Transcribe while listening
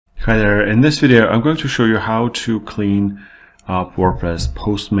Hi there, in this video I'm going to show you how to clean up WordPress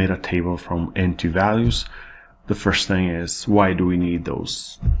post meta table from empty values. The first thing is, why do we need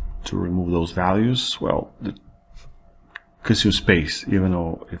those to remove those values? Well, it consumes space, even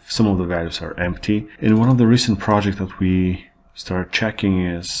though if some of the values are empty. In one of the recent projects that we started checking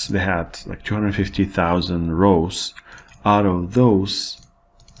is they had like 250,000 rows. Out of those,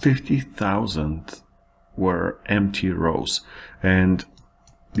 50,000 were empty rows, and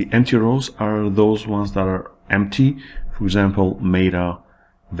the empty rows are those ones that are empty. For example, meta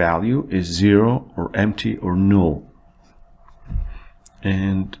value is 0 or empty or null.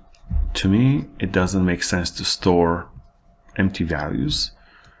 And to me, it doesn't make sense to store empty values.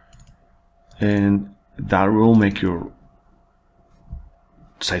 And that will make your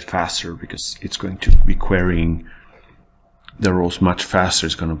site faster because it's going to be querying the rows much faster.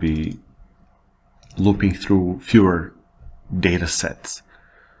 It's going to be looping through fewer data sets.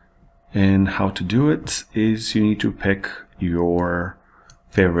 And how to do it is you need to pick your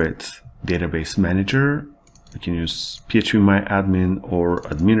favorite database manager. You can use phpMyAdmin or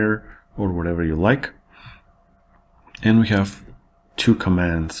Adminer or whatever you like. And we have two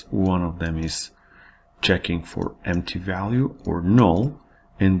commands. One of them is checking for empty value or null,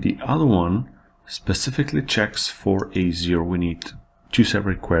 and the other one specifically checks for a 0. We need two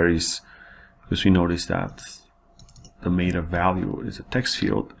separate queries because we noticed that the meta value is a text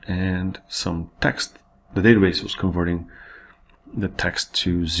field, and some text, the database was converting the text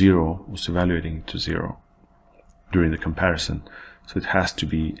to 0, was evaluating it to 0 during the comparison. So it has to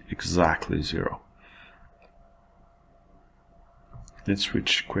be exactly 0. Let's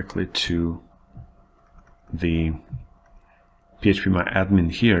switch quickly to the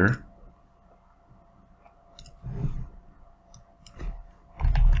phpMyAdmin here.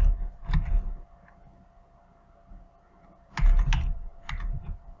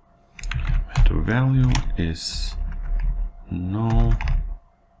 Value is null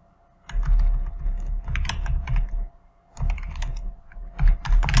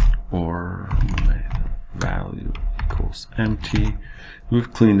or value equals empty.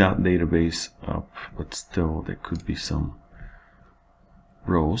 We've cleaned that database up, but still there could be some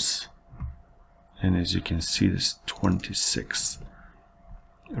rows, and as you can see, there's 26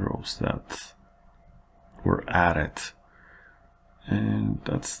 rows that were added, and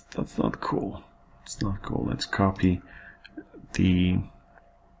that's not cool. It's not cool. Let's copy the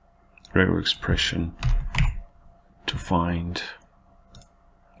regular expression to find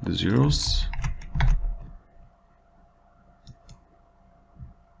the zeros.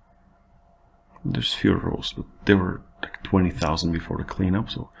 There's fewer rows, but there were like 20,000 before the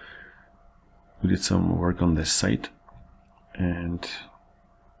cleanup, so we did some work on this site, and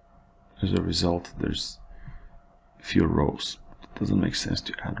as a result there's fewer rows. Doesn't make sense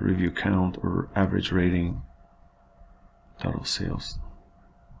to add review count or average rating, total sales.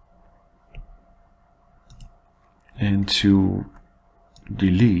 And to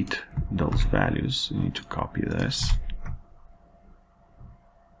delete those values, you need to copy this.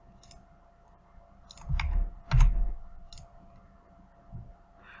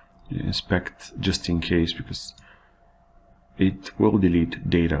 You inspect just in case, because it will delete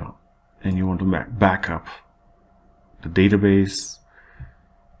data, and you want to back up the database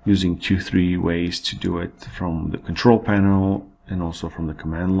using 2-3 ways to do it, from the control panel and also from the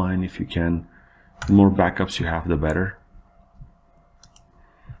command line if you can. The more backups you have, the better.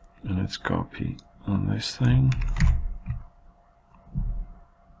 And let's copy on this thing.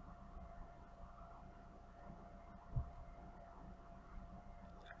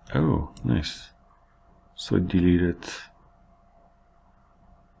 Oh, nice. So it deleted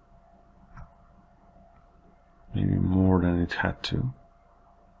maybe more than it had to.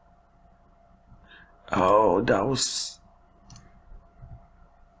 Oh, that was...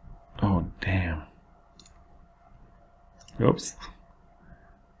 oh, damn. Oops.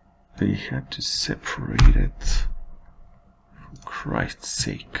 They had to separate it. For Christ's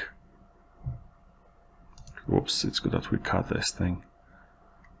sake. Whoops, it's good that we cut this thing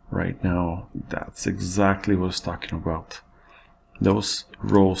right now. That's exactly what I was talking about. Those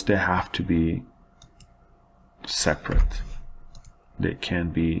rows, they have to be separate. They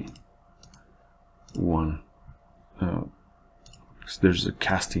can't be one. There's a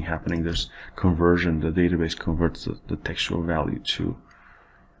casting happening, there's conversion. The database converts the textual value to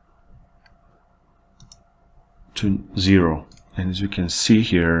 0, and as you can see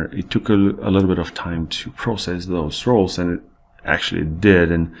here, it took a little bit of time to process those rows, and it actually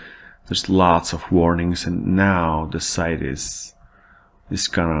did, and there's lots of warnings, and now the site is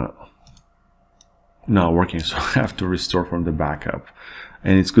kind of not working, so I have to restore from the backup.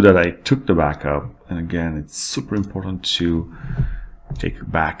 And it's good that I took the backup. And again, it's super important to take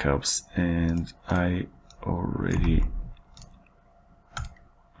backups. And I already,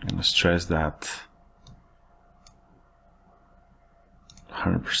 I'm going to stress that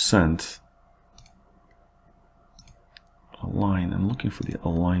 100% align. I'm looking for the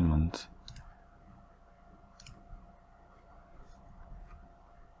alignment.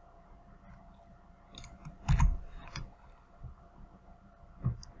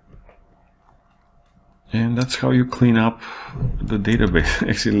 And that's how you clean up the database.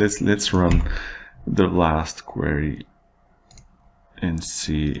 Actually, let's run the last query and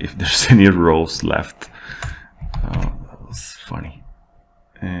see if there's any rows left. That was funny.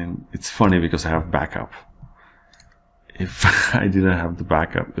 And it's funny because I have backup. If I didn't have the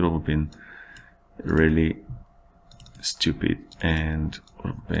backup, it would have been really stupid and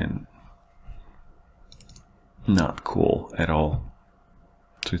would have been not cool at all.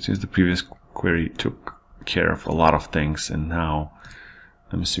 So it seems the previous query took care of a lot of things, and now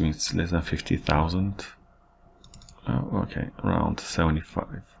I'm assuming it's less than 50,000. Okay, around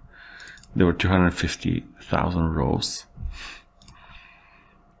 75. There were 250,000 rows.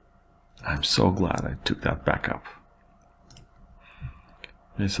 I'm so glad I took that backup.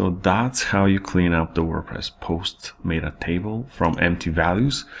 Okay, so that's how you clean up the WordPress post meta table from empty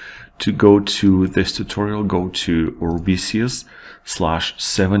values. To go to this tutorial, go to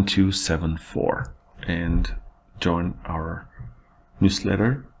Orbisius/7274 and join our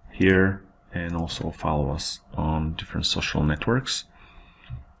newsletter here, and also follow us on different social networks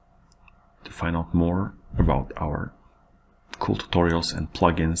to find out more about our cool tutorials and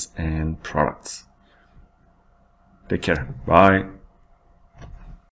plugins and products. Take care. Bye.